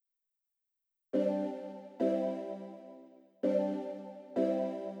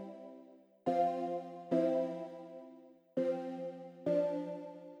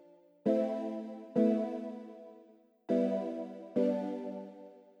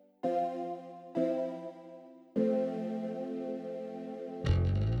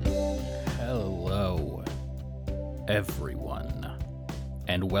everyone,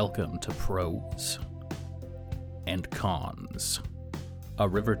 and welcome to Pros and Cons, a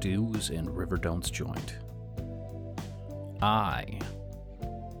River Do's and River Don'ts joint. I,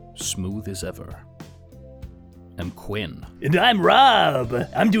 smooth as ever, am Quinn. And I'm Rob.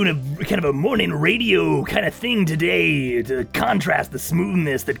 I'm doing a kind of a morning radio kind of thing today to contrast the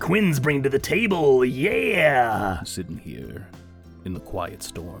smoothness that Quinn's bringing to the table. Yeah! Sitting here in the quiet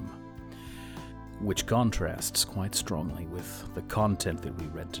storm, which contrasts quite strongly with the content that we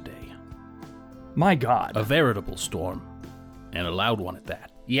read today. My God. A veritable storm, and a loud one at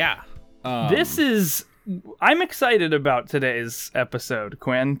that. Yeah. I'm excited about today's episode,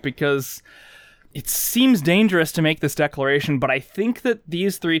 Quinn, because it seems dangerous to make this declaration, but I think that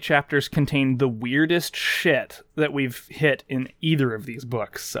these 3 chapters contain the weirdest shit that we've hit in either of these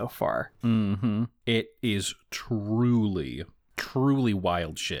books so far. Mm-hmm. It is truly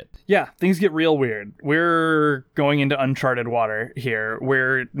wild shit. Yeah, things get real weird. We're going into uncharted water here.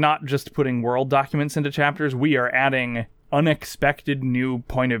 We're not just putting world documents into chapters, we are adding unexpected new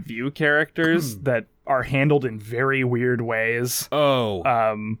point of view characters that are handled in very weird ways.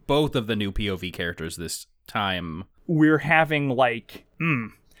 Both of the new POV characters this time. We're having,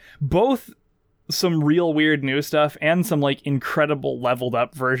 both some real weird new stuff and some, incredible leveled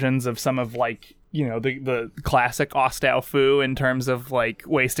up versions of some of, the classic Ostao Fu in terms of,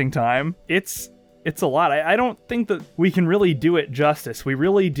 wasting time. It's a lot. I don't think that we can really do it justice. We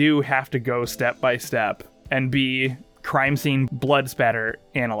really do have to go step by step and be crime scene blood spatter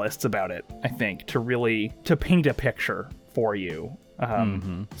analysts about it, I think, to paint a picture for you.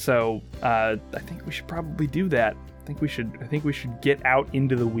 So I think we should probably do that. I think we should get out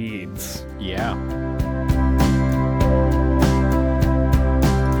into the weeds. Yeah.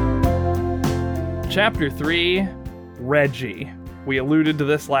 Chapter 3, Reggie. We alluded to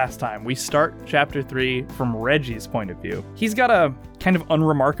this last time. We start Chapter 3 from Reggie's point of view. He's got a kind of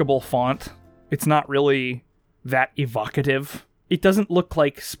unremarkable font. It's not really that evocative. It doesn't look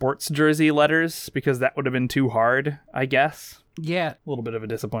like sports jersey letters, because that would have been too hard, I guess. Yeah. A little bit of a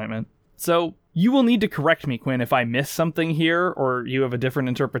disappointment. So, you will need to correct me, Quinn, if I miss something here, or you have a different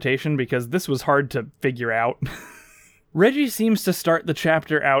interpretation, because this was hard to figure out. Reggie seems to start the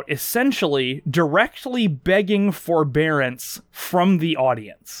chapter out essentially directly begging forbearance from the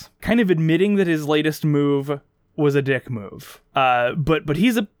audience, kind of admitting that his latest move was a dick move. But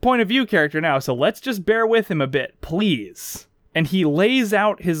he's a point of view character now, so let's just bear with him a bit, please. And he lays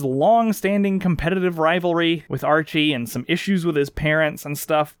out his long-standing competitive rivalry with Archie and some issues with his parents and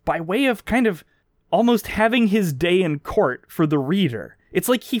stuff by way of kind of almost having his day in court for the reader. It's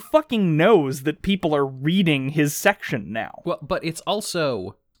like he fucking knows that people are reading his section now. Well, but it's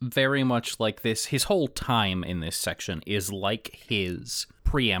also very much like this. His whole time in this section is like his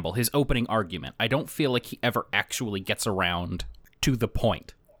preamble, his opening argument. I don't feel like he ever actually gets around to the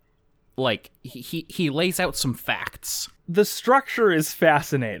point. Like, he lays out some facts. The structure is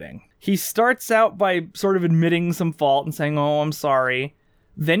fascinating. He starts out by sort of admitting some fault and saying, "Oh, I'm sorry."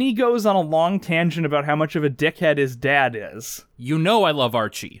 Then he goes on a long tangent about how much of a dickhead his dad is. You know I love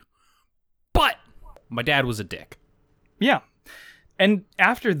Archie, but my dad was a dick. Yeah. And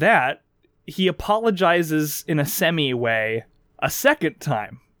after that, he apologizes in a semi-way a second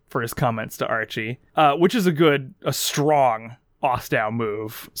time for his comments to Archie, which is a strong Ostao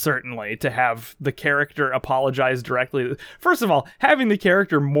move, certainly, to have the character apologize directly. First of all, having the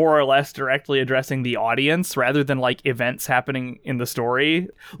character more or less directly addressing the audience rather than events happening in the story.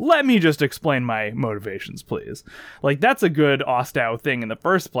 Let me just explain my motivations, please. That's a good Ostao thing in the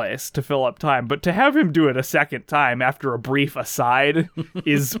first place to fill up time, but to have him do it a second time after a brief aside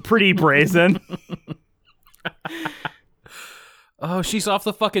is pretty brazen. Oh, she's off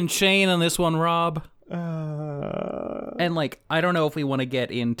the fucking chain on this one, Rob. And I don't know if we want to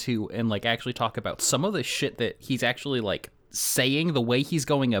get into and actually talk about some of the shit that he's actually saying, the way he's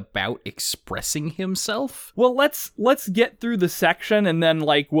going about expressing himself. Well, let's get through the section and then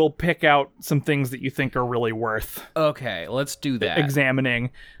we'll pick out some things that you think are really worth. Okay, let's do that. Examining.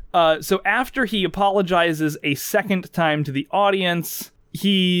 So after he apologizes a second time to the audience,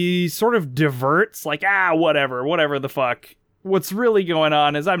 he sort of diverts, whatever the fuck. What's really going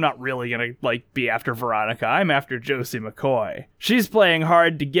on is I'm not really gonna, be after Veronica. I'm after Josie McCoy. She's playing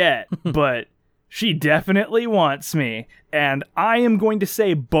hard to get, but she definitely wants me. And I am going to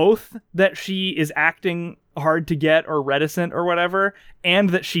say both that she is acting hard to get or reticent or whatever, and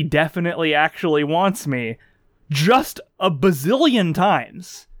that she definitely actually wants me just a bazillion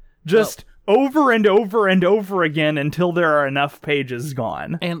times. Just over and over and over again until there are enough pages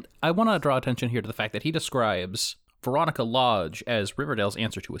gone. And I want to draw attention here to the fact that he describes Veronica Lodge as Riverdale's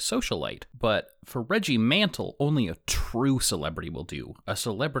answer to a socialite, but for Reggie Mantle, only a true celebrity will do. A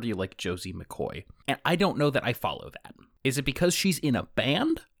celebrity like Josie McCoy. And I don't know that I follow that. Is it because she's in a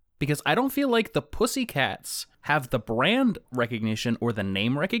band? Because I don't feel like the Pussycats have the brand recognition or the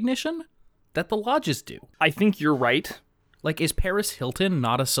name recognition that the Lodges do. I think you're right. Like, is Paris Hilton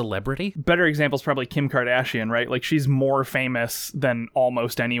not a celebrity? Better example is probably Kim Kardashian, right? Like, she's more famous than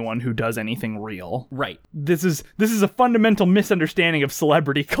almost anyone who does anything real. Right. This is a fundamental misunderstanding of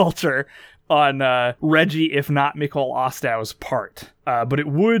celebrity culture on Reggie, if not Nicole Ostow's part. But it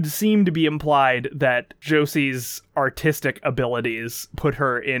would seem to be implied that Josie's artistic abilities put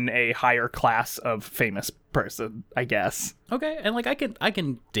her in a higher class of famous person, I guess. Okay, and like I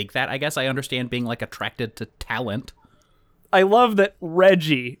can dig that. I guess I understand being like attracted to talent. I love that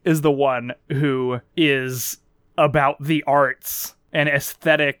Reggie is the one who is about the arts and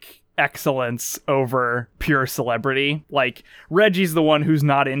aesthetic excellence over pure celebrity. Like, Reggie's the one who's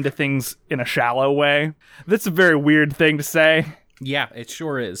not into things in a shallow way. That's a very weird thing to say. Yeah, it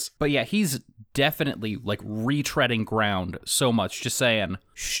sure is. But yeah, he's definitely like retreading ground so much, just saying,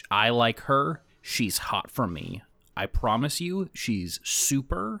 I like her, she's hot for me. I promise you, she's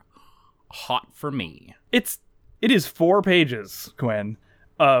super hot for me. It is 4 pages, Quinn,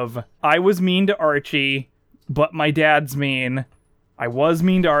 of I was mean to Archie, but my dad's mean. I was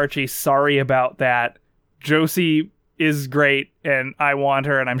mean to Archie, sorry about that. Josie is great, and I want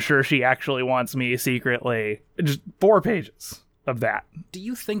her, and I'm sure she actually wants me secretly. Just 4 pages of that. Do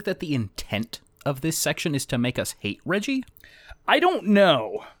you think that the intent of this section is to make us hate Reggie? I don't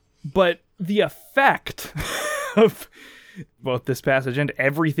know, but the effect of both this passage and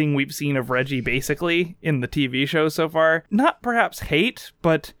everything we've seen of Reggie basically in the TV show so far, not perhaps hate,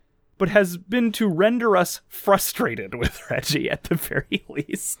 but has been to render us frustrated with Reggie at the very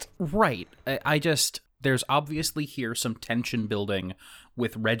least. Right. There's obviously here some tension building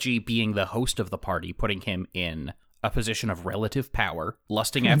with Reggie being the host of the party, putting him in a position of relative power,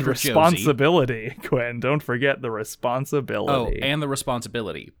 lusting after responsibility, Josie. Quinn, don't forget the responsibility. Oh, and the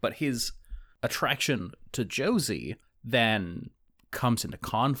responsibility. But his attraction to Josie then comes into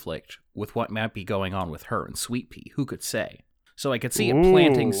conflict with what might be going on with her and Sweet Pea. Who could say? So I could see it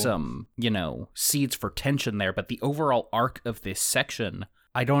planting some, seeds for tension there, but the overall arc of this section,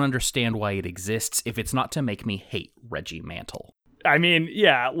 I don't understand why it exists if it's not to make me hate Reggie Mantle. I mean,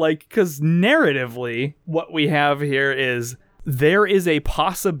 yeah, because narratively, what we have here is there is a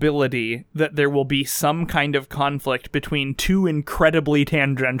possibility that there will be some kind of conflict between 2 incredibly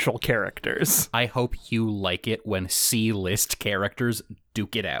tangential characters. I hope you like it when C-list characters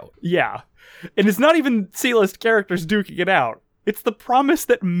duke it out. Yeah. And it's not even C-list characters duking it out. It's the promise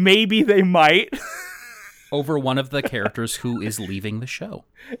that maybe they might. Over one of the characters who is leaving the show.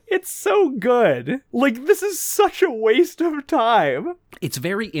 It's so good. This is such a waste of time. It's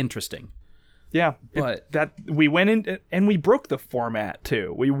very interesting. Yeah, but that we went in and we broke the format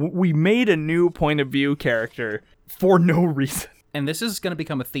too. We made a new point of view character for no reason. And this is going to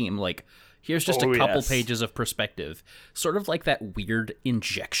become a theme. Here's just a couple pages of perspective, sort of like that weird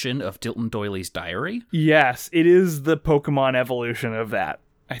injection of Dilton Doiley's diary. Yes, it is the Pokemon evolution of that,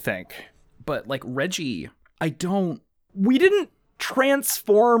 I think. But Reggie, we didn't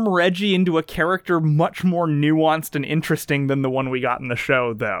transform Reggie into a character much more nuanced and interesting than the one we got in the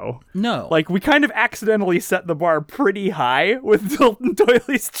show, though. No. We kind of accidentally set the bar pretty high with Dilton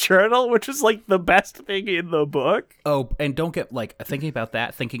Doiley's journal, which is the best thing in the book. Oh, and don't get thinking about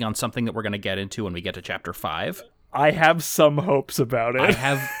that, thinking on something that we're going to get into when we get to chapter 5. I have some hopes about it.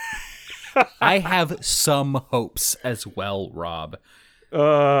 I have some hopes as well, Rob.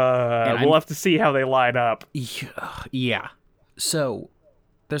 We'll have to see how they line up. Yeah. So,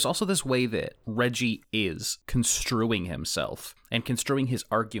 there's also this way that Reggie is construing himself and construing his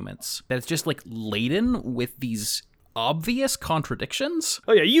arguments that's just laden with these obvious contradictions.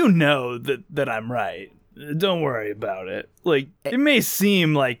 Oh yeah, that I'm right. Don't worry about it. It may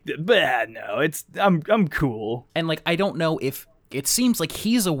seem but no, I'm cool. And I don't know if it seems like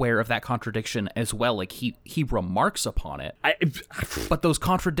he's aware of that contradiction as well. He remarks upon it. But those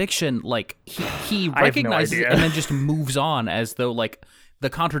contradiction, he recognizes it and then just moves on as though, the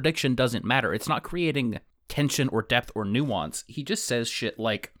contradiction doesn't matter. It's not creating tension or depth or nuance. He just says shit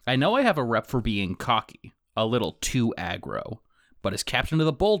I know I have a rep for being cocky, a little too aggro, but as captain of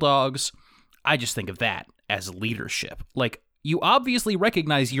the Bulldogs, I just think of that as leadership. You obviously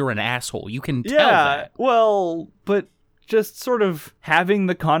recognize you're an asshole. You can tell that. Well, but just sort of having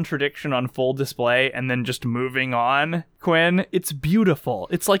the contradiction on full display and then just moving on, Quinn, it's beautiful.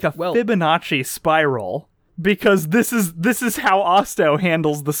 It's like a Fibonacci spiral, because this is how Osto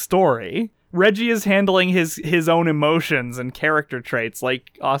handles the story. Reggie is handling his own emotions and character traits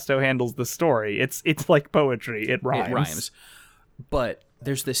like Osto handles the story. It's like poetry. It rhymes. It rhymes. But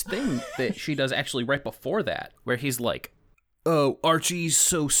there's this thing that she does actually right before that, where he's like, oh, Archie's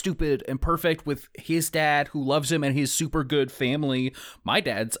so stupid and perfect with his dad who loves him and his super good family. My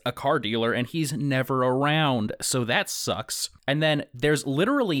dad's a car dealer and he's never around, so that sucks. And then there's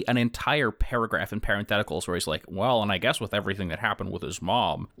literally an entire paragraph in parentheticals where he's like, well, and I guess with everything that happened with his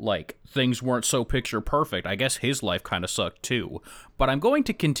mom, like, things weren't so picture perfect. I guess his life kind of sucked too. But I'm going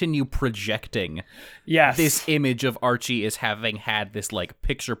to continue projecting this image of Archie as having had this, like,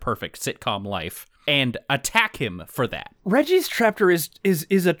 picture perfect sitcom life and attack him for that. Reggie's chapter is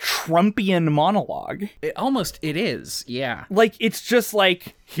a Trumpian monologue. It is, yeah. Like, it's just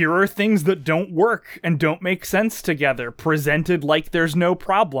like, here are things that don't work and don't make sense together, presented like there's no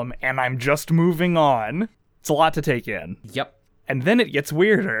problem, and I'm just moving on. It's a lot to take in. Yep. And then it gets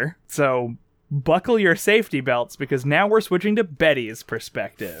weirder, so buckle your safety belts, because now we're switching to Betty's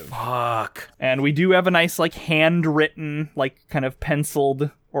perspective. Fuck. And we do have a nice, like, handwritten, like, kind of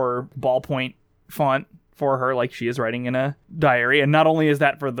penciled or ballpoint font for her, like she is writing in a diary. And not only is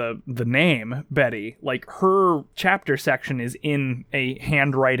that for the name Betty, like her chapter section is in a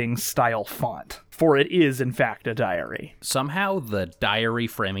handwriting style font, for it is in fact a diary. Somehow the diary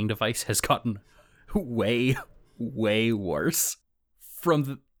framing device has gotten way worse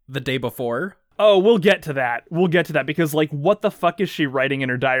from the day before. Oh, we'll get to that. Because, like, what the fuck is she writing in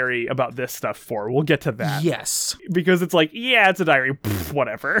her diary about this stuff for? We'll get to that. Yes. Because it's like, yeah, it's a diary. Pfft,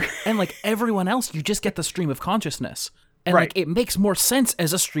 whatever. And, like, everyone else, you just get the stream of consciousness. And, right. like, it makes more sense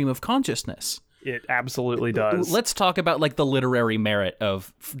as a stream of consciousness. It absolutely does. Let's talk about, like, the literary merit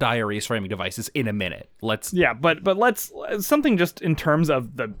of diaries framing devices in a minute. Yeah, but let's... Something just in terms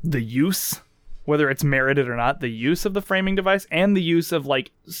of the use... whether it's merited or not, the use of the framing device and the use of,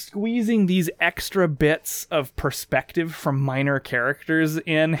 like, squeezing these extra bits of perspective from minor characters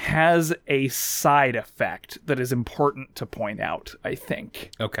in has a side effect that is important to point out, I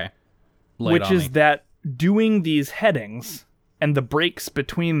think. Okay. Which is that doing these headings and the breaks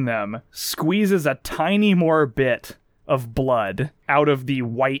between them squeezes a tiny more bit of blood out of the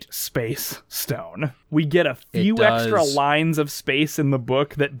white space stone. We get a few extra lines of space in the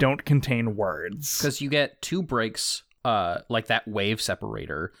book that don't contain words. Because you get 2 breaks, like that wave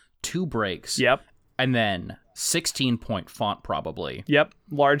separator, 2 breaks. Yep. And then 16-point font probably. Yep,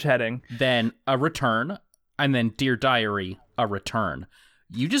 large heading. Then a return, and then Dear Diary, a return.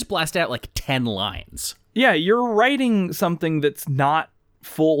 You just blast out like 10 lines. Yeah, you're writing something that's not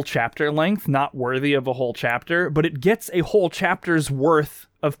full chapter length, not worthy of a whole chapter, but it gets a whole chapter's worth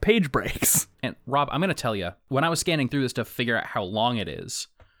of page breaks. And Rob, I'm going to tell you, when I was scanning through this to figure out how long it is,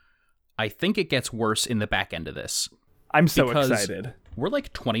 I think it gets worse in the back end of this. I'm so excited. We're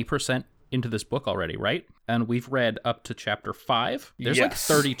like 20% into this book already, right? And we've read up to chapter 5. There's like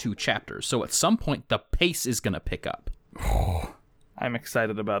 32 chapters, so at some point the pace is going to pick up. I'm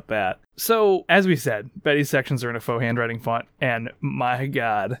excited about that. So, as we said, Betty's sections are in a faux handwriting font, and my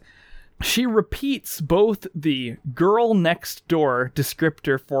god, she repeats both the girl next door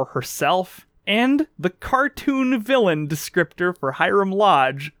descriptor for herself and the cartoon villain descriptor for Hiram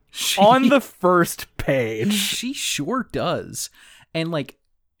Lodge on the first page. She sure does. And, like,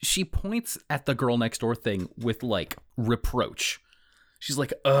 she points at the girl next door thing with, like, reproach. She's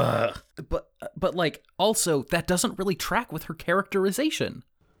like, ugh. But like, also, that doesn't really track with her characterization.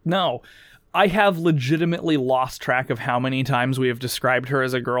 No. I have legitimately lost track of how many times we have described her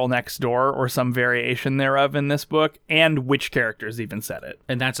as a girl next door or some variation thereof in this book, and which characters even said it.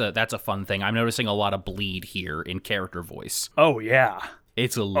 And that's a fun thing. I'm noticing a lot of bleed here in character voice. Oh, yeah.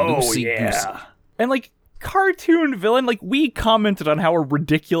 It's a loosey-goosey. And, like, cartoon villain, like, we commented on how a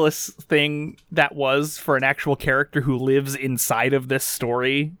ridiculous thing that was for an actual character who lives inside of this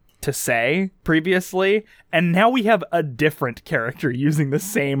story to say previously, and now we have a different character using the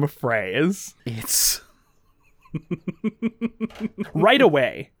same phrase. It's right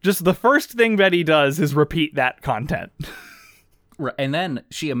away. Just the first thing Betty does is repeat that content. And then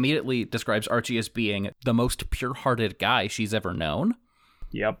she immediately describes Archie as being the most pure-hearted guy she's ever known.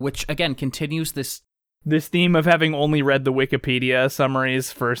 Yep. Which, again, continues this theme of having only read the Wikipedia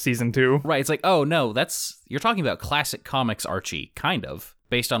summaries for season 2. Right, it's like, oh no, you're talking about classic comics Archie, kind of,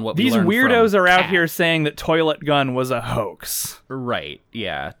 based on what these we learned weirdos from are out Cat. here saying that Toilet Gun was a hoax. Right,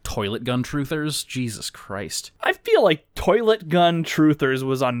 yeah. Toilet Gun truthers? Jesus Christ. I feel like Toilet Gun truthers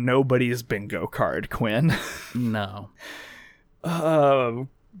was on nobody's bingo card, Quinn. No.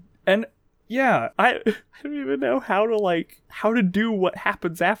 And yeah, I don't even know how to do what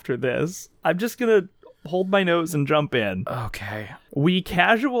happens after this. I'm just gonna hold my nose and jump in. Okay. We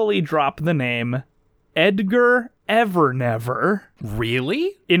casually drop the name Edgar Evernever.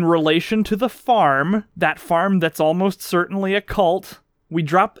 Really? In relation to the farm, that farm that's almost certainly a cult. We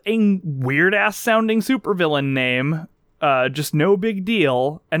drop a weird-ass sounding supervillain name, just no big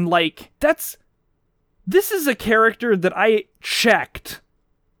deal, and like, this is a character that I checked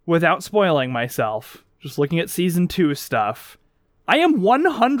without spoiling myself, just looking at Season 2 stuff. I am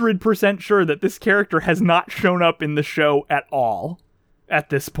 100% sure that this character has not shown up in the show at all at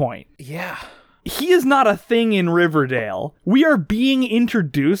this point. Yeah. He is not a thing in Riverdale. We are being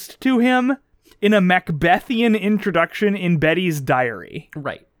introduced to him in a Macbethian introduction in Betty's diary.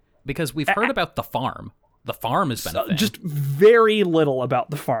 Right. Because we've heard about the farm. The farm has been a thing. Just very little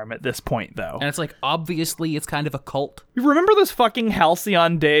about the farm at this point, though. And it's like, obviously, it's kind of a cult. You remember those fucking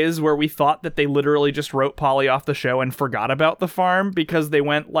Halcyon days where we thought that they literally just wrote Polly off the show and forgot about the farm because they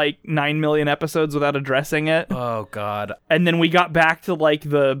went like 9 million episodes without addressing it? Oh, God. And then we got back to like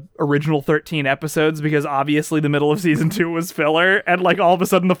the original 13 episodes because obviously the middle of season 2 was filler, and like all of a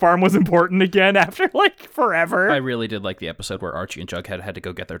sudden the farm was important again after like forever. I really did like the episode where Archie and Jughead had to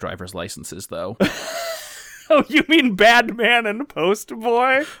go get their driver's licenses, though. Oh, you mean Badman and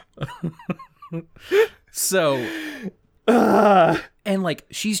Postboy? So, and like,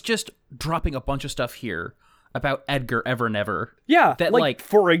 she's just dropping a bunch of stuff here about Edgar Evernever. Yeah, that like,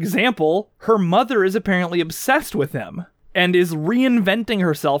 for example, her mother is apparently obsessed with him and is reinventing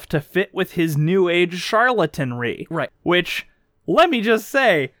herself to fit with his new age charlatanry. Right. Which, let me just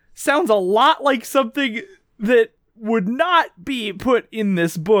say, sounds a lot like something that would not be put in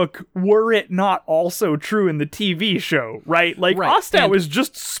this book were it not also true in the TV show, right? Like, right. Ostow is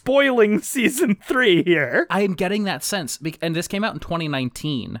just spoiling season 3 here. I am getting that sense, and this came out in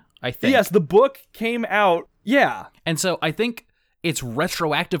 2019, I think. Yes, the book came out, yeah. And so I think it's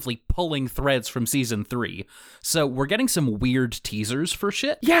retroactively pulling threads from season 3. So we're getting some weird teasers for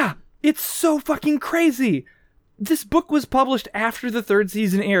shit. Yeah, it's so fucking crazy. This book was published after the 3rd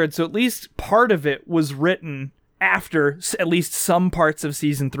season aired, so at least part of it was written after at least some parts of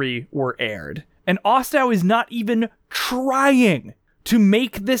season 3 were aired. And Ostow is not even trying to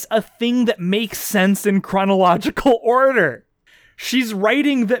make this a thing that makes sense in chronological order. She's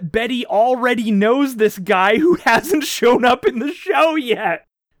writing that Betty already knows this guy who hasn't shown up in the show yet.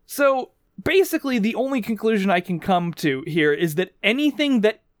 So basically the only conclusion I can come to here is that anything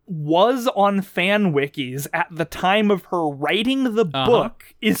that was on fan wikis at the time of her writing the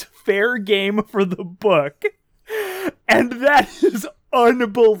book is fair game for the book. And that is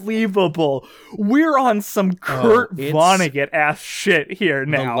unbelievable. We're on some Kurt Vonnegut-ass shit here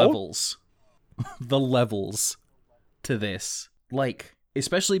now. The levels to this. Like,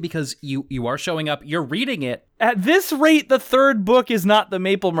 especially because you are showing up, you're reading it. At this rate, the 3rd book is not the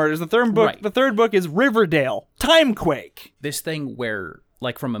Maple Murders. The 3rd book is Riverdale, Timequake. This thing where,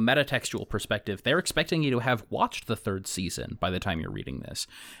 like, from a metatextual perspective, they're expecting you to have watched the 3rd season by the time you're reading this.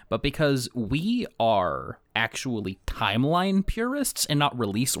 But because we are actually timeline purists and not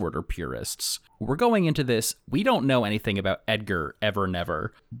release order purists, we're going into this, we don't know anything about Edgar Evernever,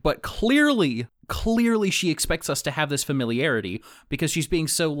 but clearly she expects us to have this familiarity because she's being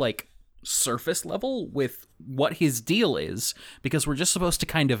so, like, surface level with what his deal is, because we're just supposed to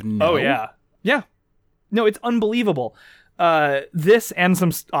kind of know. Oh, yeah. Yeah. No, it's unbelievable. This and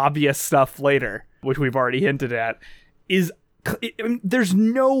some obvious stuff later, which we've already hinted at, there's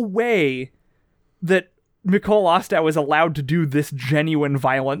no way that Nicole Ostow is allowed to do this genuine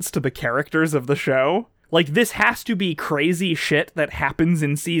violence to the characters of the show. Like, this has to be crazy shit that happens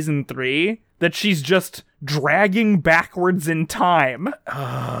in season 3 that she's just dragging backwards in time.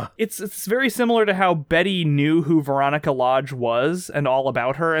 It's very similar to how Betty knew who Veronica Lodge was and all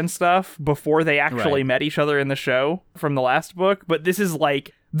about her and stuff before they actually met each other in the show from the last book. But this is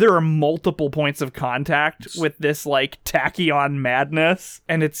like, there are multiple points of contact with this like tachyon madness,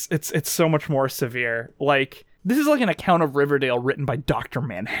 and it's so much more severe. Like, this is like an account of Riverdale written by Dr.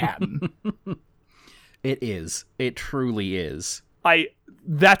 Manhattan. It is. It truly is.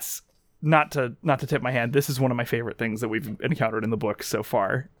 That's not to tip my hand. This is one of my favorite things that we've encountered in the book so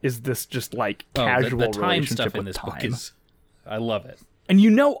far. Is this just like casual the time relationship stuff with in this time? book is, I love it. And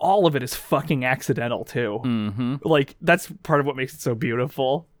you know, all of it is fucking accidental too. Mm-hmm. Like, that's part of what makes it so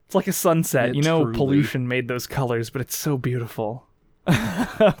beautiful. It's like a sunset. Truly. Pollution made those colors, but it's so beautiful.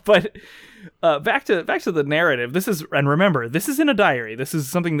 But back to the narrative. This is, and remember, this is in a diary. This is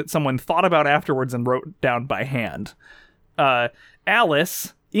something that someone thought about afterwards and wrote down by hand.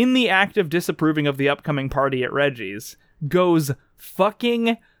 Alice, in the act of disapproving of the upcoming party at Reggie's, goes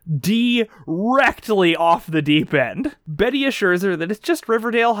fucking directly off the deep end. Betty assures her that it's just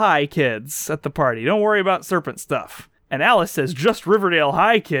Riverdale High kids at the party. Don't worry about serpent stuff. And Alice says, just Riverdale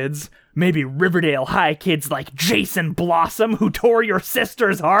High kids? Maybe Riverdale High kids like Jason Blossom who tore your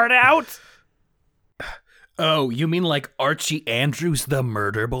sister's heart out? Oh, you mean like Archie Andrews, the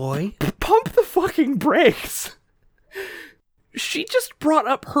murder boy? Pump the fucking brakes. She just brought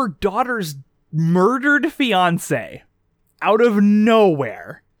up her daughter's murdered fiancé out of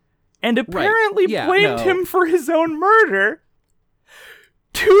nowhere and apparently blamed him for his own murder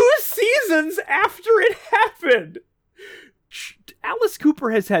 2 seasons after it happened. Alice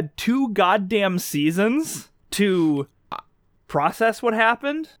Cooper has had 2 goddamn seasons to process what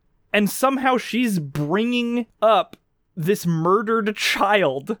happened, and somehow she's bringing up this murdered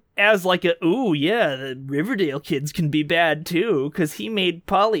child as like ooh, yeah, the Riverdale kids can be bad too, because he made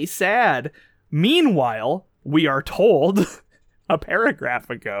Polly sad. Meanwhile, we are told a paragraph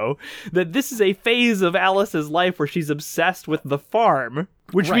ago that this is a phase of Alice's life where she's obsessed with the farm,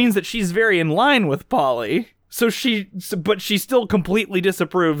 which means that she's very in line with Polly. But she still completely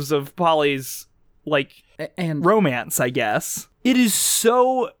disapproves of Polly's, romance, I guess. It is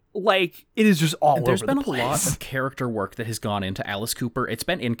so, it is just all over the place. There's been a lot of character work that has gone into Alice Cooper. It's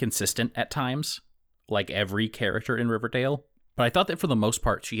been inconsistent at times, like every character in Riverdale. But I thought that for the most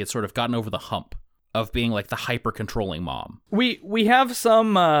part, she had sort of gotten over the hump of being, the hyper-controlling mom. We have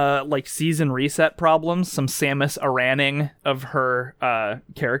some, season reset problems, some Samus Araning of her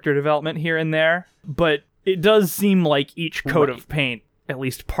character development here and there. But it does seem like each coat of paint at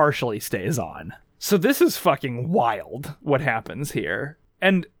least partially stays on. So this is fucking wild, what happens here.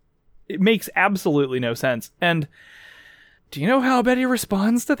 And it makes absolutely no sense. And do you know how Betty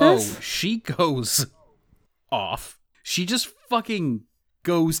responds to this? Oh, she goes off. She just fucking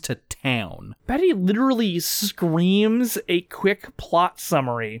goes to town. Betty literally screams a quick plot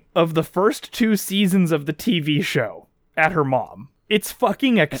summary of the first 2 seasons of the TV show at her mom. It's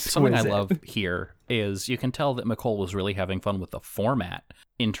fucking exquisite. Something I love here is you can tell that McCall was really having fun with the format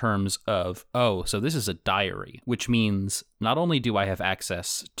in terms of, so this is a diary, which means not only do I have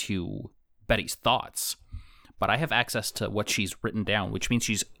access to Betty's thoughts, but I have access to what she's written down, which means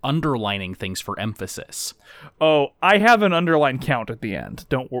she's underlining things for emphasis. Oh, I have an underline count at the end.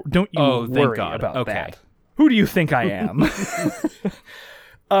 Don't you worry about that. Who do you think I am?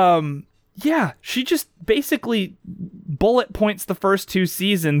 Yeah, she just basically bullet points the first 2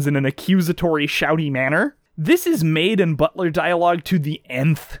 seasons in an accusatory, shouty manner. This is Maid and Butler dialogue to the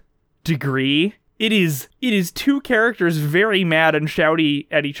nth degree. It is 2 characters very mad and shouty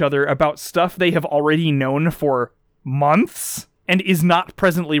at each other about stuff they have already known for months and is not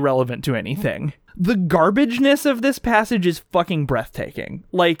presently relevant to anything. The garbageness of this passage is fucking breathtaking.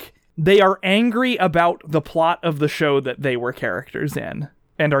 They are angry about the plot of the show that they were characters in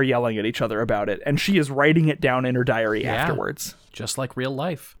and are yelling at each other about it, and she is writing it down in her diary afterwards. Just like real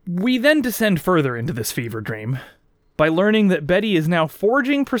life. We then descend further into this fever dream by learning that Betty is now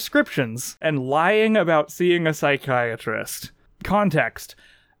forging prescriptions and lying about seeing a psychiatrist. Context: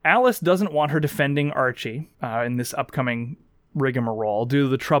 Alice doesn't want her defending Archie in this upcoming rigmarole due to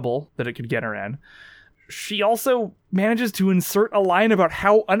the trouble that it could get her in. She also manages to insert a line about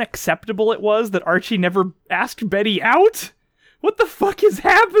how unacceptable it was that Archie never asked Betty out. What the fuck is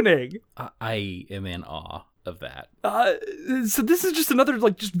happening? I am in awe of that. So this is just another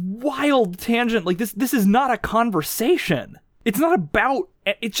just wild tangent. This is not a conversation. It's not about.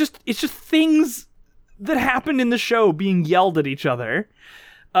 It's just things that happened in the show being yelled at each other.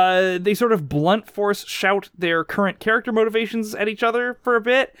 They sort of blunt force shout their current character motivations at each other for a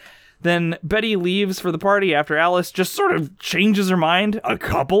bit. Then Betty leaves for the party after Alice just sort of changes her mind a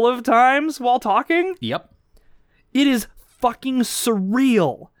couple of times while talking. Yep. It is fucking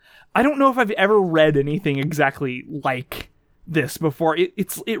surreal. I don't know if I've ever read anything exactly like this before.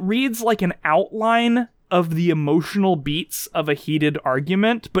 It reads like an outline of the emotional beats of a heated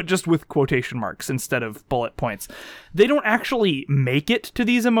argument, but just with quotation marks instead of bullet points. They don't actually make it to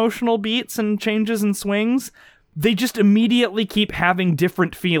these emotional beats and changes and swings. They just immediately keep having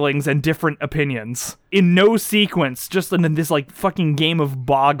different feelings and different opinions in no sequence, just in this fucking game of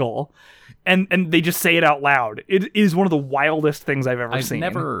Boggle. And they just say it out loud. It is one of the wildest things I've ever seen.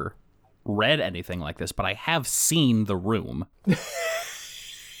 I've never read anything like this, but I have seen The Room.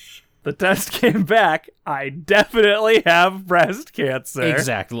 The test came back. I definitely have breast cancer.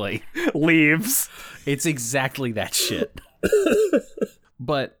 Exactly. Leaves. It's exactly that shit.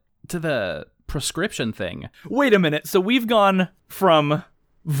 But to the prescription thing. Wait a minute. So we've gone from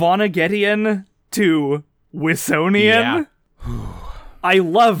Vonnegetian to Wissonian? Yeah. I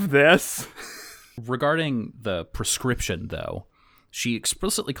love this. Regarding the prescription, though, She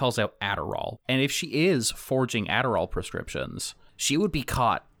explicitly calls out Adderall. And if she is forging Adderall prescriptions, she would be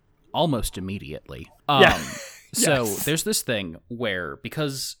caught almost immediately. So there's this thing where,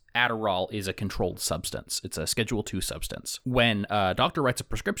 because Adderall is a controlled substance, it's a Schedule II substance, when a doctor writes a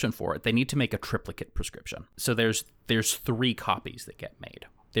prescription for it, they need to make a triplicate prescription. So there's 3 copies that get made.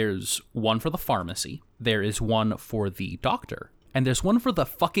 There's one for the pharmacy, there is one for the doctor, and there's one for the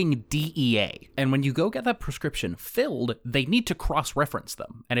fucking DEA. And when you go get that prescription filled, they need to cross-reference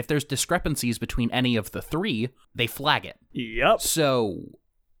them. And if there's discrepancies between any of the 3, they flag it. Yep. So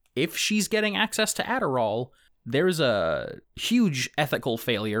if she's getting access to Adderall, there's a huge ethical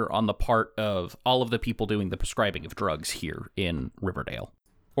failure on the part of all of the people doing the prescribing of drugs here in Riverdale.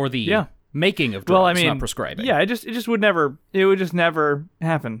 Or the making of drugs, not prescribing. Yeah, it would just never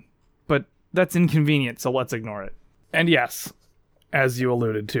happen. But that's inconvenient, so let's ignore it. And yes, as you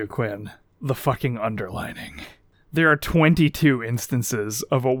alluded to, Quinn, the fucking underlining. There are 22 instances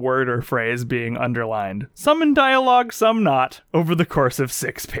of a word or phrase being underlined, some in dialogue, some not, over the course of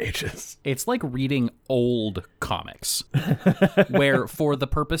 6 pages. It's like reading old comics, where for the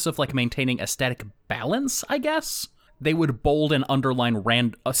purpose of like maintaining aesthetic balance, I guess, they would bold and underline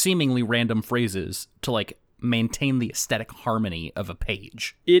seemingly random phrases to like maintain the aesthetic harmony of a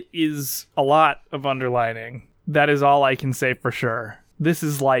page. It is a lot of underlining. That is all I can say for sure. This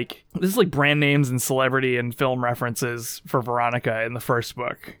is like brand names and celebrity and film references for Veronica in the first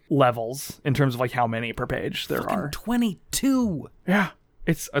book levels in terms of like how many per page there fucking are. 22. Yeah,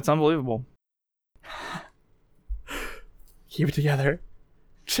 it's unbelievable. Keep it together.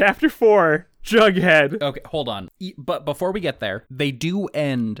 Chapter 4, Jughead. Okay, hold on. But before we get there, they do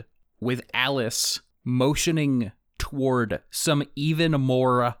end with Alice motioning toward some even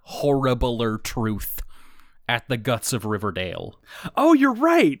more horribler truth at the guts of Riverdale. Oh, you're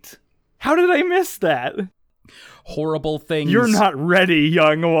right. How did I miss that? Horrible things. You're not ready,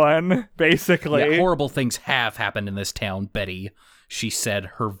 young one, basically. Yeah, horrible things have happened in this town, Betty, she said,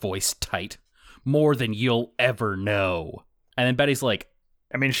 her voice tight. More than you'll ever know. And then Betty's like,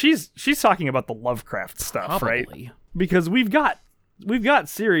 I mean, she's talking about the Lovecraft stuff, probably. Right? Because we've got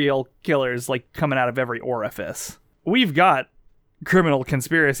serial killers like coming out of every orifice. We've got criminal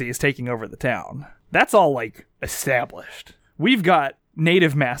conspiracies taking over the town. That's all, like, established. We've got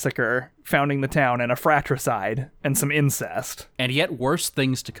native massacre founding the town and a fratricide and some incest. And yet worse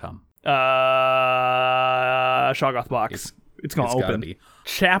things to come. Shoggoth box. It's gonna open. Gotta be.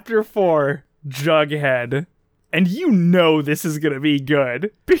 Chapter 4, Jughead. And you know this is gonna be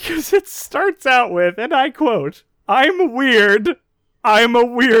good, because it starts out with, and I quote, "I'm weird. I'm a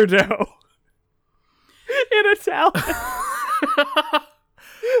weirdo." In Italian.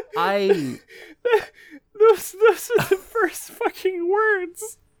 Those are the first fucking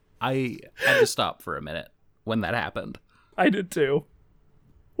words. I had to stop for a minute when that happened. I did too.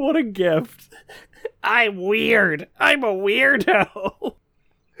 What a gift. I'm weird. I'm a weirdo.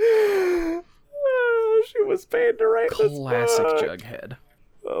 She was paid to write this book. Classic Jughead.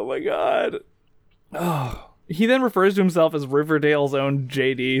 Oh my god. Oh. He then refers to himself as Riverdale's own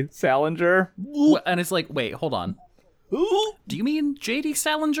J.D. Salinger. Well, and it's like, wait, hold on. Do you mean J.D.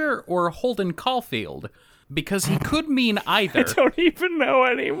 Salinger or Holden Caulfield? Because he could mean either. I don't even know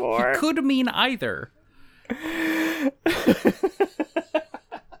anymore. He could mean either.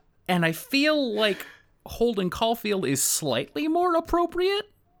 And I feel like Holden Caulfield is slightly more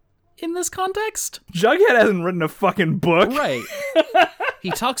appropriate in this context. Jughead hasn't written a fucking book. Right.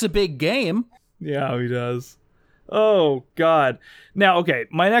 He talks a big game. Yeah, he does. Oh, God. Now, okay,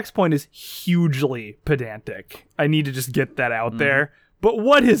 my next point is hugely pedantic. I need to just get that out there. But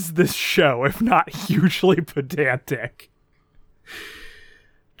what is this show if not hugely pedantic?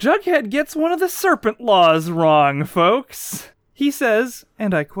 Jughead gets one of the serpent laws wrong, folks. He says,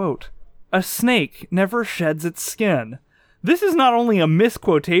 and I quote, "A snake never sheds its skin." This is not only a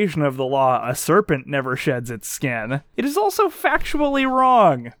misquotation of the law, a serpent never sheds its skin, it is also factually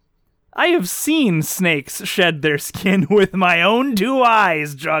wrong. I have seen snakes shed their skin with my own 2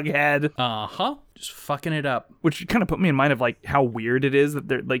 eyes, Jughead. Uh-huh. Just fucking it up. Which kind of put me in mind of like how weird it is that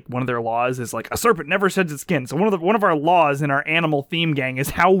they're like one of their laws is like a serpent never sheds its skin. So one of our laws in our animal theme gang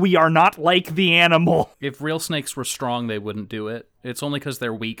is how we are not like the animal. If real snakes were strong, they wouldn't do it. It's only because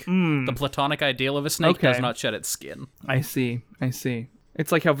they're weak. The platonic ideal of a snake does not shed its skin. I see.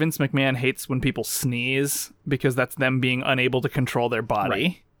 It's like how Vince McMahon hates when people sneeze because that's them being unable to control their body.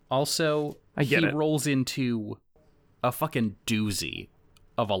 Right. Also, he it. rolls into a fucking doozy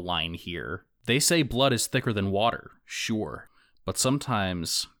of a line here. They say blood is thicker than water, sure. But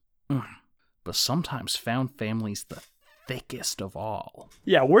sometimes found family's the thickest of all.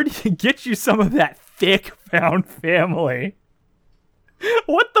 Yeah, where do you get you some of that thick found family?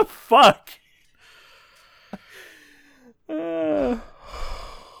 What the fuck?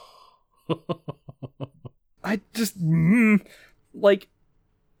 I just like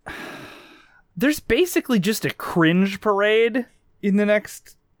there's basically just a cringe parade in the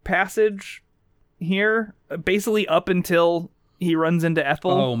next passage here, basically up until he runs into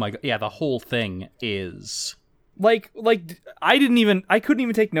Ethel. Oh my god. Yeah, the whole thing is like I couldn't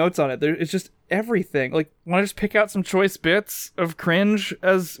even take notes on it. It's just everything. Like, want to just pick out some choice bits of cringe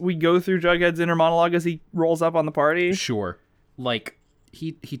as we go through Jughead's inner monologue as he rolls up on the party? Sure. Like,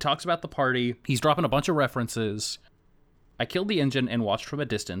 he talks about the party. He's dropping a bunch of references. I killed the engine and watched from a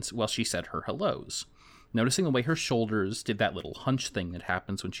distance while she said her hellos, noticing the way her shoulders did that little hunch thing that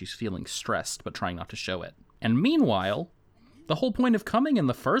happens when she's feeling stressed but trying not to show it. And meanwhile, the whole point of coming in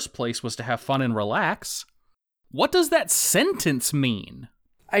the first place was to have fun and relax. What does that sentence mean?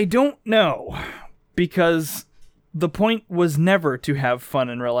 I don't know, because the point was never to have fun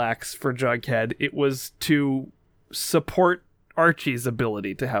and relax for Jughead. It was to support Archie's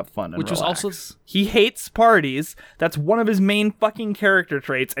ability to have fun and Which relax. was also... He hates parties. That's one of his main fucking character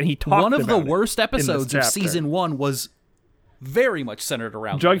traits, and he talked one of about the worst episodes of chapter. season 1 was very much centered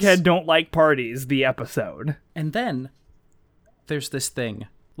around Jughead this. don't like parties, the episode. And then there's this thing,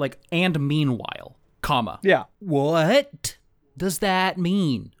 like, and meanwhile, comma. Yeah. What does that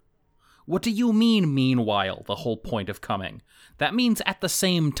mean? What do you mean, meanwhile, the whole point of coming? That means at the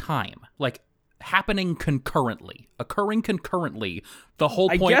same time, like, happening concurrently, occurring concurrently, the whole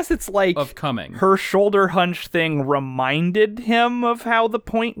point I guess it's like of coming. Her shoulder hunch thing reminded him of how the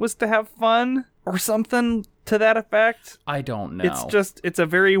point was to have fun, or something to that effect. I don't know. It's a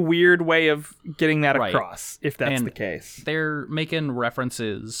very weird way of getting that Right. across, if that's And the case. They're making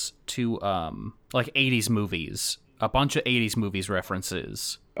references to, like, 80s movies. A bunch of 80s movies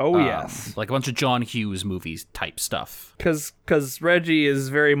references. Oh, yes. Like a bunch of John Hughes movies type stuff. Because Reggie is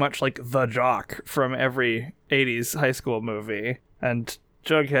very much like the jock from every 80s high school movie. And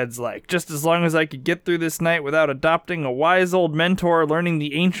Jughead's like, just as long as I could get through this night without adopting a wise old mentor, learning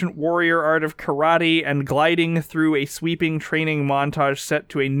the ancient warrior art of karate, and gliding through a sweeping training montage set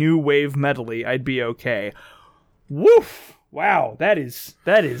to a new wave medley, I'd be okay. Woof! Wow, that is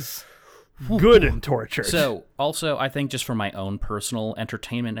good and tortured. So, also, I think just for my own personal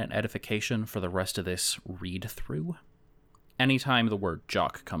entertainment and edification for the rest of this read-through, anytime the word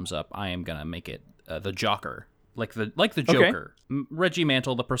jock comes up, I am gonna make it the Jocker. Like the Joker. Okay. Reggie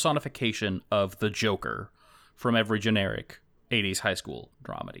Mantle, the personification of the Joker from every generic 80s high school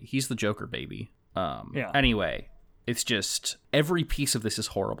dramedy. He's the Joker, baby. Yeah. Anyway, it's just, every piece of this is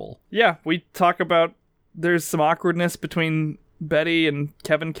horrible. Yeah, we talk about there's some awkwardness between Betty and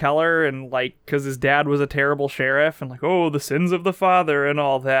Kevin Keller, and like, because his dad was a terrible sheriff, and like, oh, the sins of the father and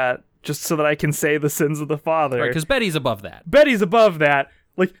all that, just so that I can say the sins of the father. Right, because Betty's above that. Betty's above that.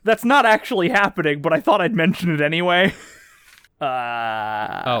 Like, that's not actually happening, but I thought I'd mention it anyway.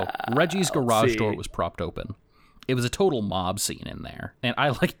 Reggie's garage door was propped open. It was a total mob scene in there, and I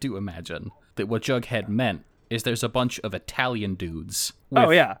like to imagine that what Jughead meant is there's a bunch of Italian dudes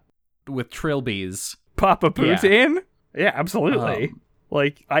with trilbies. Papa Poutine? Yeah, absolutely.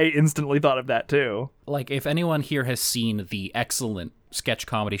 Like, I instantly thought of that, too. Like, if anyone here has seen the excellent sketch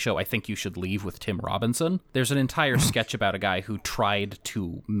comedy show I Think You Should Leave with Tim Robinson, there's an entire sketch about a guy who tried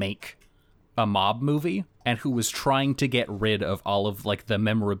to make a mob movie and who was trying to get rid of all of, like, the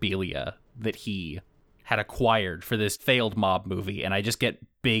memorabilia that he had acquired for this failed mob movie, and I just get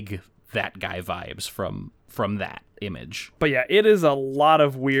big that guy vibes from that image. But yeah, it is a lot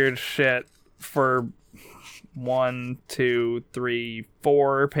of weird shit for 1, 2, 3,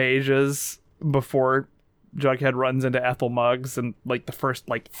 4 pages before Jughead runs into Ethel Muggs, and like the first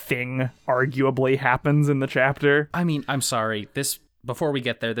like thing arguably happens in the chapter. I mean, I'm sorry. Before we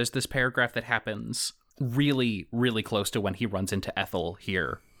get there, there's this paragraph that happens really, really close to when he runs into Ethel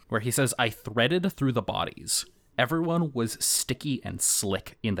here, where he says, "I threaded through the bodies. Everyone was sticky and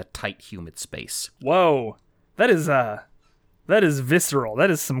slick in the tight, humid space." Whoa, that is visceral.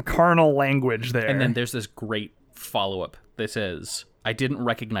 That is some carnal language there. And then there's this great follow-up that says, "I didn't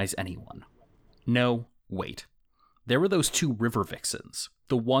recognize anyone. No, wait. There were those 2 river vixens,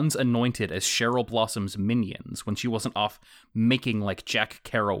 the ones anointed as Cheryl Blossom's minions when she wasn't off making like Jack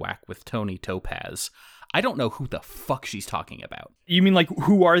Kerouac with Tony Topaz. I don't know who the fuck she's talking about." You mean like,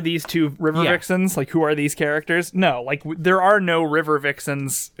 who are these 2 river vixens? Like, who are these characters? No, like, there are no river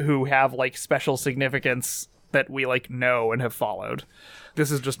vixens who have like special significance that we like know and have followed.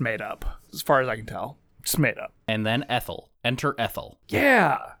 This is just made up, as far as I can tell. Just made up. And then enter Ethel.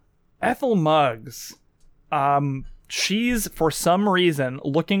 Yeah, Ethel Muggs. She's for some reason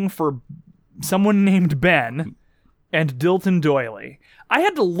looking for someone named Ben, and Dilton Doily. I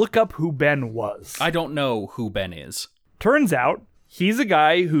had to look up who Ben was. I don't know who Ben is. Turns out, he's a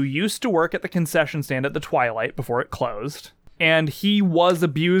guy who used to work at the concession stand at the Twilight before it closed, and he was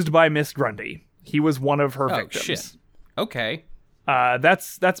abused by Miss Grundy. He was one of her victims. Shit. Okay.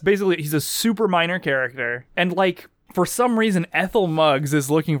 That's basically, he's a super minor character, and like, for some reason, Ethel Muggs is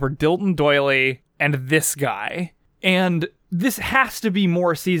looking for Dilton Doily and this guy, and this has to be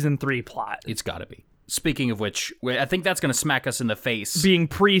more season 3 plot. It's gotta be. Speaking of which, I think that's gonna smack us in the face. Being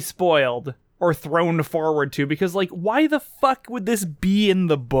pre-spoiled or thrown forward to, because like, why the fuck would this be in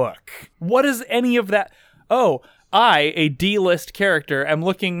the book? What is any of that? Oh, I, a D-list character, am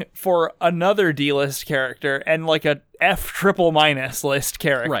looking for another D-list character and like a F triple minus list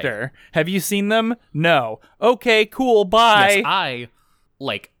character. Right. Have you seen them? No. Okay, cool, bye. Yes, I,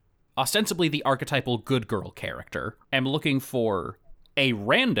 like, ostensibly the archetypal good girl character, am looking for a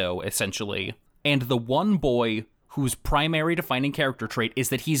rando, essentially, and the one boy whose primary defining character trait is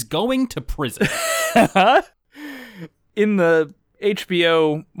that he's going to prison. In the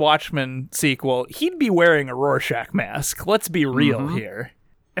HBO Watchmen sequel, he'd be wearing a Rorschach mask. Let's be real here.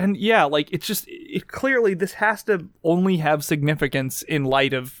 And yeah, like, it clearly, this has to only have significance in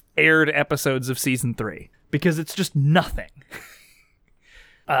light of aired episodes of season 3, because it's just nothing.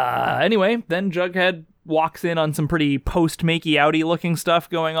 Anyway, then Jughead walks in on some pretty post-makey-outy looking stuff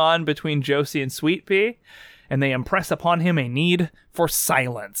going on between Josie and Sweet Pea, and they impress upon him a need for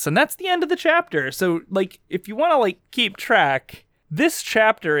silence. And that's the end of the chapter. So, like, if you want to, like, keep track, this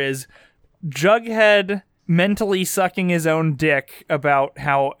chapter is Jughead mentally sucking his own dick about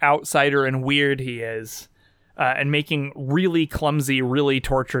how outsider and weird he is, and making really clumsy, really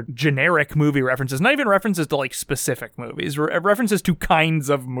tortured, generic movie references. Not even references to, like, specific movies. References to kinds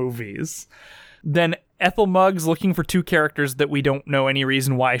of movies. Then Ethel Muggs looking for 2 characters that we don't know any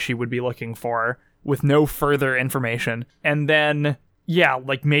reason why she would be looking for, with no further information. And then, yeah,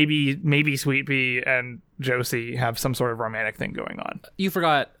 like, maybe Sweet Pea and Josie have some sort of romantic thing going on. You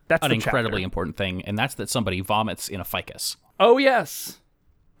forgot that's an incredibly chapter. Important thing, and that's that somebody vomits in a ficus. Oh, yes.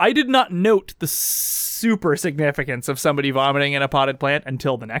 I did not note the super significance of somebody vomiting in a potted plant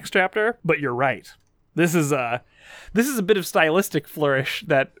until the next chapter, but you're right. This is a bit of stylistic flourish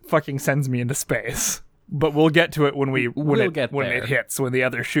that fucking sends me into space. But we'll get to it when it hits, when the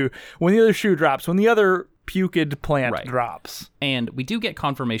other shoe drops, when the other puked plant drops. And we do get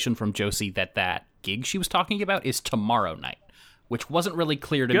confirmation from Josie that gig she was talking about is tomorrow night, which wasn't really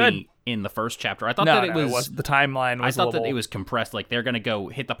clear to me in the first chapter. I thought it was the timeline was I thought that it was compressed, like they're going to go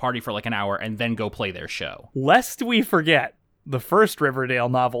hit the party for like an hour and then go play their show. Lest we forget, the first Riverdale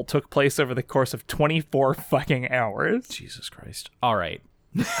novel took place over the course of 24 fucking hours. Jesus Christ. All right.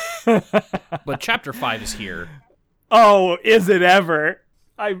 But chapter 5 is here. Oh, is it ever?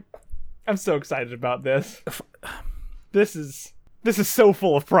 I'm so excited about this. This is so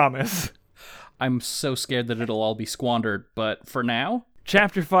full of promise. I'm so scared that it'll all be squandered, but for now,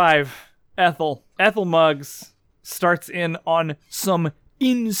 chapter 5, Ethel Muggs starts in on some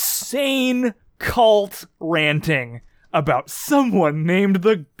insane cult ranting about someone named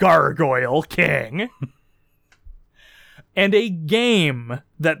the Gargoyle King. And a game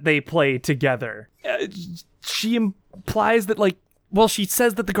that they play together. She implies that, she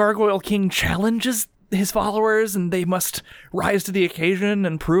says that the Gargoyle King challenges his followers and they must rise to the occasion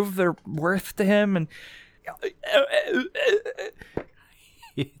and prove their worth to him. And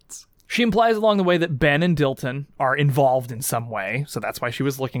she implies along the way that Ben and Dilton are involved in some way, so that's why she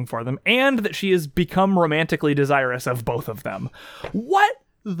was looking for them, and that she has become romantically desirous of both of them. What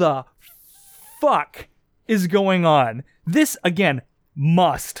the fuck is going on? This, again,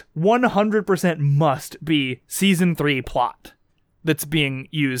 100% must be season 3 plot that's being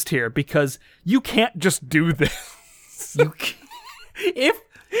used here, because you can't just do this. If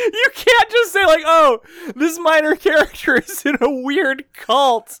you can't just say, oh, this minor character is in a weird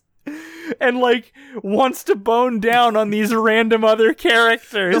cult and, wants to bone down on these random other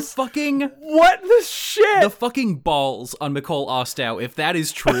characters. What the shit? The fucking balls on Nicole Ostow, if that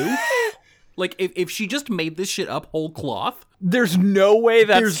is true. If she just made this shit up whole cloth. There's no way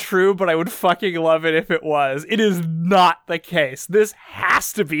that's true, but I would fucking love it if it was. It is not the case. This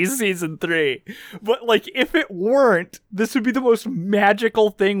has to be season 3. But, if it weren't, this would be the most magical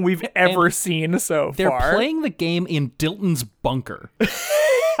thing we've ever seen so far. They're playing the game in Dilton's bunker.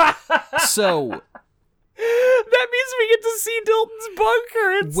 So... that means we get to see Dilton's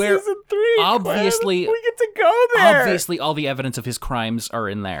bunker in season 3. Obviously... we get to go there. Obviously, all the evidence of his crimes are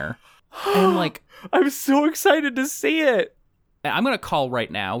in there. And, I'm so excited to see it. I'm going to call right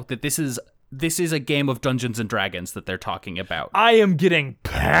now that this is this is a game of Dungeons and Dragons that they're talking about. I am getting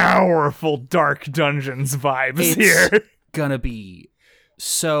powerful Dark Dungeons vibes here. It's gonna be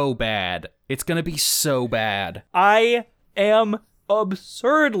so bad. It's gonna be so bad. I am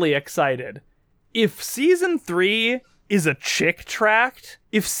absurdly excited. If Season 3 is a chick tract,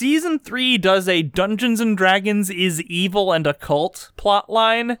 if Season 3 does a Dungeons and Dragons is evil and occult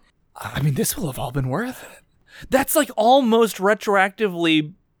plotline, I mean, this will have all been worth it. That's like almost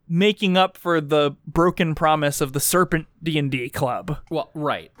retroactively making up for the broken promise of the Serpent D&D club. Well,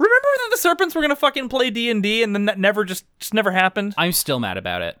 right. Remember that the Serpents were gonna fucking play D&D and then that never just never happened? I'm still mad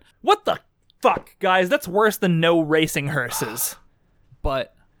about it. What the fuck, guys? That's worse than no racing hearses.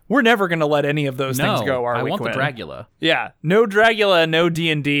 But We're never gonna let any of those things go, are we, I want Quinn? the Dragula. Yeah, no Dragula, no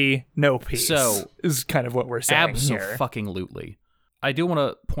D&D, no peace. So, is kind of what we're saying here. Abso-fucking-lutely. I do want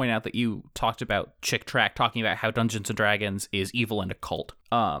to point out that you talked about Chick Track talking about how Dungeons and Dragons is evil and occult.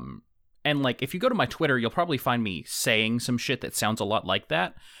 And like, if you go to my Twitter, you'll probably find me saying some shit that sounds a lot like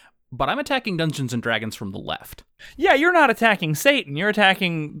that. But I'm attacking Dungeons and Dragons from the left. Yeah, you're not attacking Satan. You're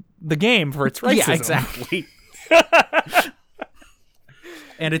attacking the game for its racism. Yeah, exactly.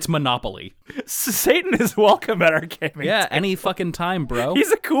 And it's Monopoly. Satan is welcome at our gaming. Yeah, table. any fucking time, bro.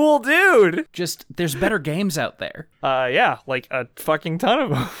 He's a cool dude. Just, there's better games out there. Yeah, like a fucking ton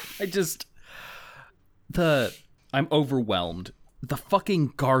of them. I'm overwhelmed. The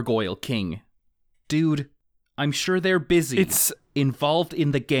fucking Gargoyle King. Dude, I'm sure they're busy. It's involved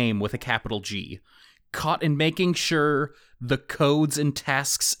in the game with a capital G. Caught in making sure the codes and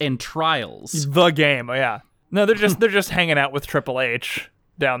tasks and trials. the game, yeah. No, they're just hanging out with Triple H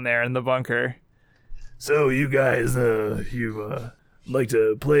down there in the bunker. So you guys, like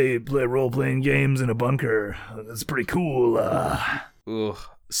to play role-playing games in a bunker. That's pretty cool. Ugh.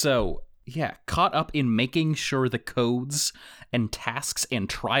 So, yeah, caught up in making sure the codes and tasks and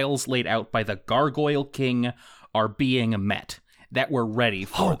trials laid out by the Gargoyle King are being met. That we're ready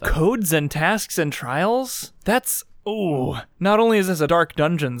for them. Codes and tasks and trials? That's... Ooh. Not only is this a Dark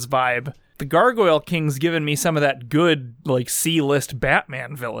Dungeons vibe, the Gargoyle King's given me some of that good, like, C-list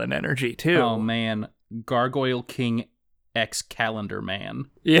Batman villain energy, too. Oh, man. Gargoyle King X Calendar Man.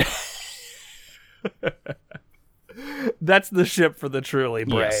 Yeah. That's the ship for the truly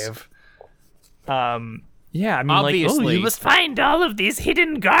brave. Yes. Yeah, I mean, Obviously. like, you must find all of these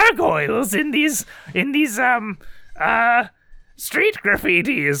hidden gargoyles in these street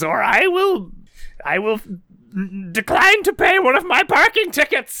graffitis, or I will decline to pay one of my parking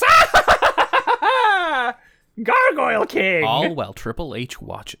tickets. Gargoyle King. All while Triple H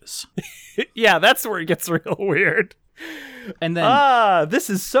watches. Yeah, that's where it gets real weird. And then This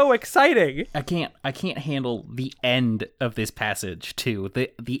is so exciting. I can't handle the end of this passage too.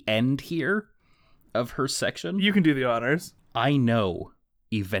 The end here of her section. You can do the honors. I know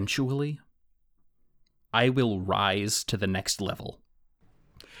eventually I will rise to the next level.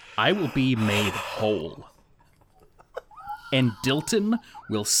 I will be made whole. And Dilton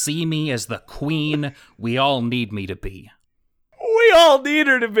will see me as the queen we all need me to be. We all need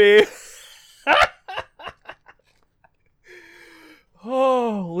her to be.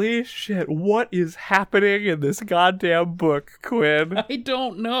 Holy shit, what is happening in this goddamn book, Quinn? I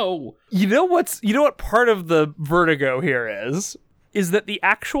don't know. You know what part of the vertigo here is that the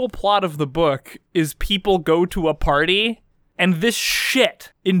actual plot of the book is people go to a party, and this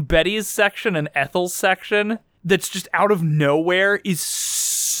shit in Betty's section and Ethel's section that's just out of nowhere is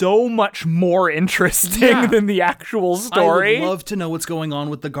so much more interesting than the actual story. I would love to know what's going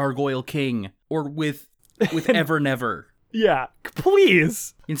on with the Gargoyle King, or with Ever Never. Yeah,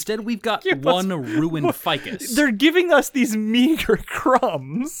 please. Instead, we've got one ruined ficus. They're giving us these meager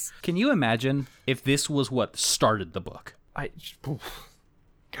crumbs. Can you imagine if this was what started the book?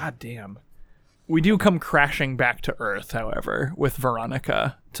 God damn. We do come crashing back to Earth, however, with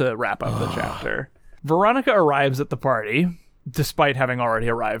Veronica to wrap up the chapter. Veronica arrives at the party, despite having already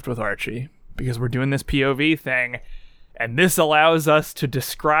arrived with Archie, because we're doing this POV thing, and this allows us to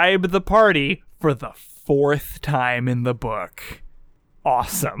describe the party for the 4th time in the book.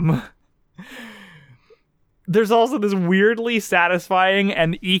 Awesome. There's also this weirdly satisfying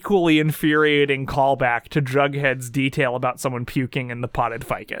and equally infuriating callback to Jughead's detail about someone puking in the potted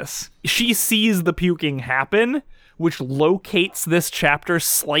ficus. She sees the puking happen, which locates this chapter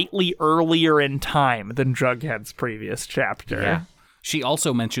slightly earlier in time than Jughead's previous chapter. Yeah. She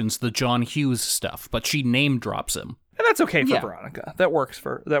also mentions the John Hughes stuff, but she name drops him. And that's okay for Veronica. That works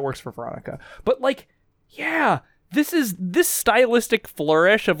for Veronica. But like, yeah, this stylistic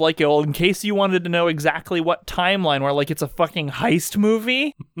flourish of like, oh, in case you wanted to know exactly what timeline, where like it's a fucking heist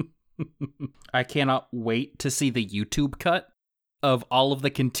movie. I cannot wait to see the YouTube cut of all of the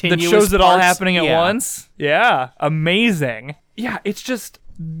That continuous shows it all parts. happening at Yeah. once. Yeah, amazing. Yeah, it's just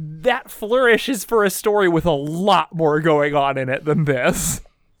that flourish is for a story with a lot more going on in it than this.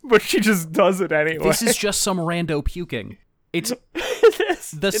 But she just does it anyway. This is just some rando puking. It's It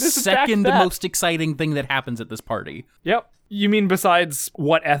is. the It is in fact second that. most exciting thing that happens at this party. Yep. You mean besides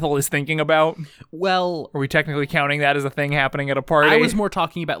what Ethel is thinking about? Well, Are we technically counting that as a thing happening at a party? I was more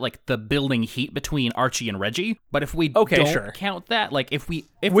talking about like the building heat between Archie and Reggie. But if we Okay, don't sure. count that, like if Which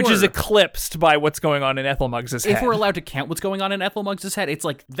we're, is eclipsed by what's going on in Ethel Muggs' head. if we're allowed to count what's going on in Ethel Muggs' head, it's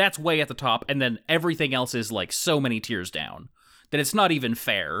like that's way at the top, and then everything else is like so many tiers down that it's not even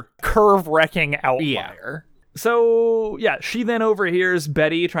fair. Curve-wrecking outlier. So, yeah, she then overhears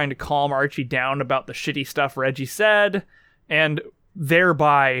Betty trying to calm Archie down about the shitty stuff Reggie said, and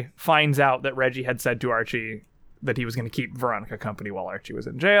thereby finds out that Reggie had said to Archie that he was going to keep Veronica company while Archie was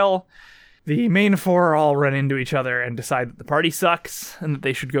in jail. The main four all run into each other and decide that the party sucks and that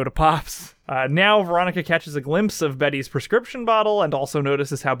they should go to Pop's. Now Veronica catches a glimpse of Betty's prescription bottle and also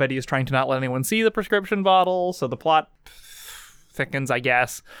notices how Betty is trying to not let anyone see the prescription bottle, so the plot thickens, I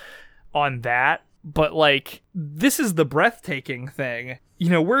guess, on that. But, like, this is the breathtaking thing. You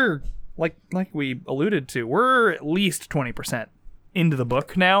know, we're, like we alluded to, we're at least 20% into the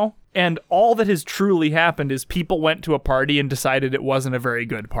book now. And all that has truly happened is people went to a party and decided it wasn't a very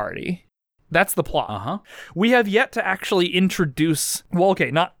good party. That's the plot. Uh-huh. We have yet to actually introduce... Well,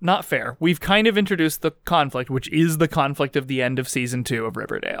 okay, not fair. We've kind of introduced the conflict, which is the conflict of the end of Season 2 of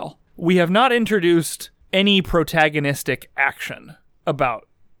Riverdale. We have not introduced any protagonistic action about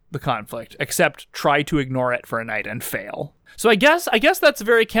the conflict, except try to ignore it for a night and fail. So I guess that's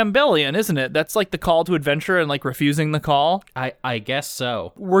very Campbellian, isn't it? That's like the call to adventure and like refusing the call. I guess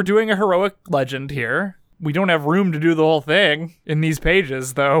so. We're doing a heroic legend here. We don't have room to do the whole thing in these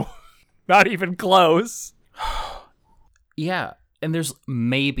pages, though. Not even close. Yeah, and there's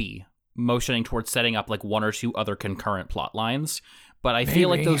maybe motioning towards setting up like one or two other concurrent plot lines, but I feel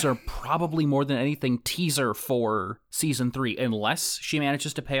like Maybe. those are probably more than anything teaser for season 3, unless she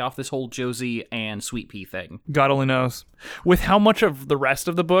manages to pay off this whole Josie and Sweet Pea thing. God only knows. With how much of the rest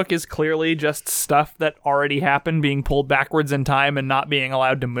of the book is clearly just stuff that already happened being pulled backwards in time and not being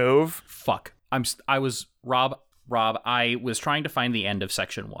allowed to move. Fuck. Rob, I was trying to find the end of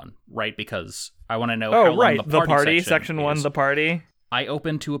section 1, right? Because I want to know how Oh, long right. the party section 1, is. the party. I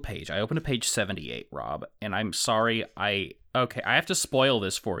opened to a page. I opened to page 78, Rob, and I'm sorry. I have to spoil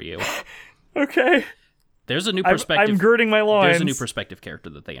this for you. Okay. There's a new perspective. I'm girding my loins. There's a new perspective character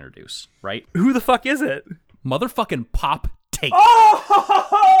that they introduce, right? Who the fuck is it? Motherfucking Pop Tate. Oh!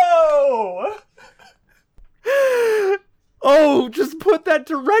 Oh, just put that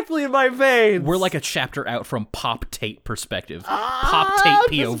directly in my veins. We're like a chapter out from Pop Tate perspective. Pop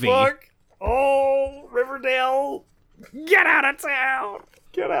Tate This POV. book. Oh, Riverdale. Get out of town.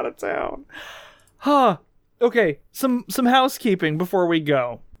 Get out of town. Huh. Okay, some housekeeping before we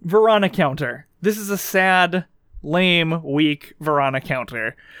go. Verona counter. This is a sad, lame, weak Verona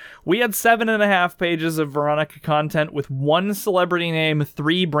counter. We had 7.5 pages of Veronica content with 1 celebrity name,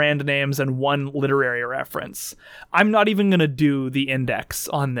 3 brand names, and 1 literary reference. I'm not even going to do the index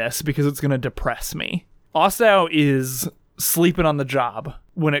on this because it's going to depress me. Osao is sleeping on the job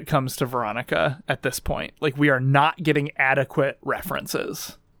when it comes to Veronica at this point. Like, we are not getting adequate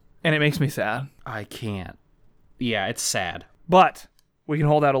references. And it makes me sad. I can't. Yeah, it's sad. But we can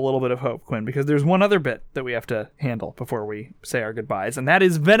hold out a little bit of hope, Quinn, because there's one other bit that we have to handle before we say our goodbyes, and that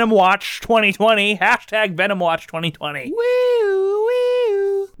is Venom Watch 2020. Hashtag Venom Watch 2020. Woo,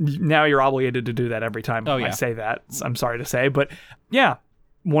 woo. Now you're obligated to do that every time Oh, I yeah. say that. I'm sorry to say, but yeah,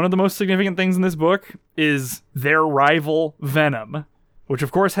 one of the most significant things in this book is their rival Venom, which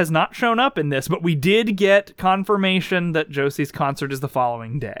of course has not shown up in this, but we did get confirmation that Josie's concert is the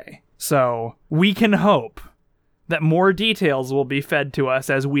following day. So we can hope that more details will be fed to us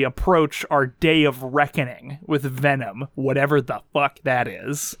as we approach our day of reckoning with Venom, whatever the fuck that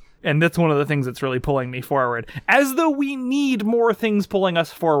is. And that's one of the things that's really pulling me forward. As though we need more things pulling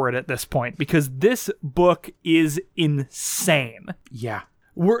us forward at this point, because this book is insane. Yeah.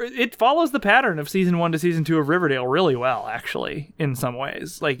 It follows the pattern of season 1 to season 2 of Riverdale really well, actually, in some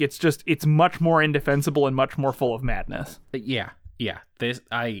ways. Like, it's much more indefensible and much more full of madness. Yeah.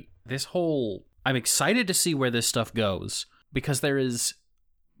 I'm excited to see where this stuff goes because there is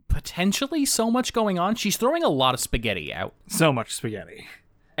potentially so much going on. She's throwing a lot of spaghetti out. So much spaghetti.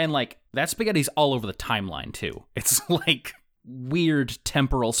 And like that spaghetti's all over the timeline too. It's like weird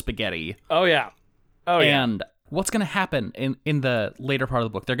temporal spaghetti. Oh, yeah. Oh, yeah. And what's going to happen in the later part of the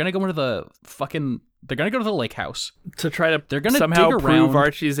book? They're going to go into they're going to go to the lake house. To try to They're gonna somehow dig prove around.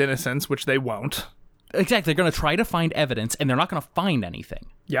 Archie's innocence, which they won't. Exactly. They're going to try to find evidence, and they're not going to find anything.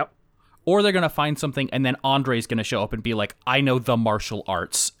 Yep. Or they're going to find something, and then Andre's going to show up and be like, I know the martial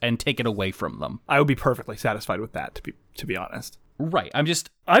arts, and take it away from them. I would be perfectly satisfied with that, to be honest. Right. I'm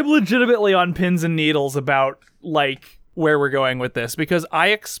legitimately on pins and needles about, like, where we're going with this, because I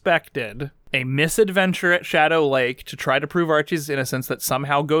expected a misadventure at Shadow Lake to try to prove Archie's innocence that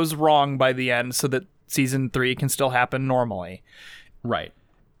somehow goes wrong by the end so that season 3 can still happen normally. Right.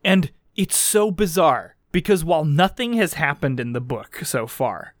 And it's so bizarre, because while nothing has happened in the book so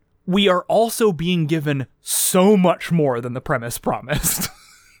far, we are also being given so much more than the premise promised.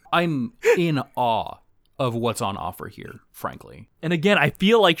 I'm in awe of what's on offer here, frankly. And again, I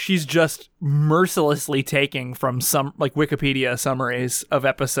feel like she's just mercilessly taking from some, like, Wikipedia summaries of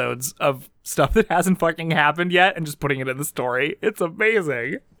episodes of stuff that hasn't fucking happened yet and just putting it in the story. It's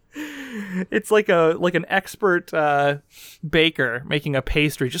amazing. It's like an expert baker making a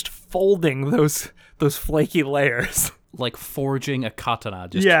pastry, just folding those flaky layers. Like forging a katana.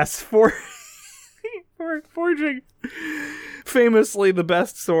 Yes, forging famously the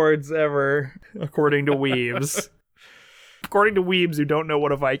best swords ever, according to weebs. According to weebs who don't know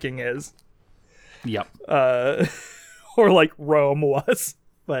what a Viking is. Yep. Or like Rome was.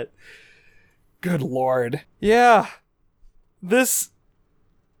 But good lord. Yeah. This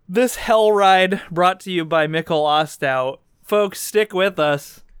hell ride brought to you by Mikkel Ostow. Folks, stick with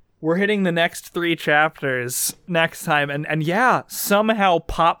us. We're hitting the next 3 chapters next time. And yeah, somehow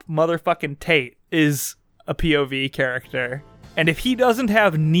Pop motherfucking Tate is a POV character. And if he doesn't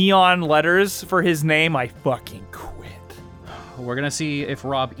have neon letters for his name, I fucking quit. We're going to see if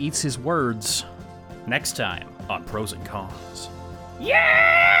Rob eats his words next time on Pros and Cons.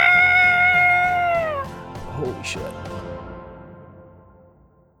 Yeah! Holy shit.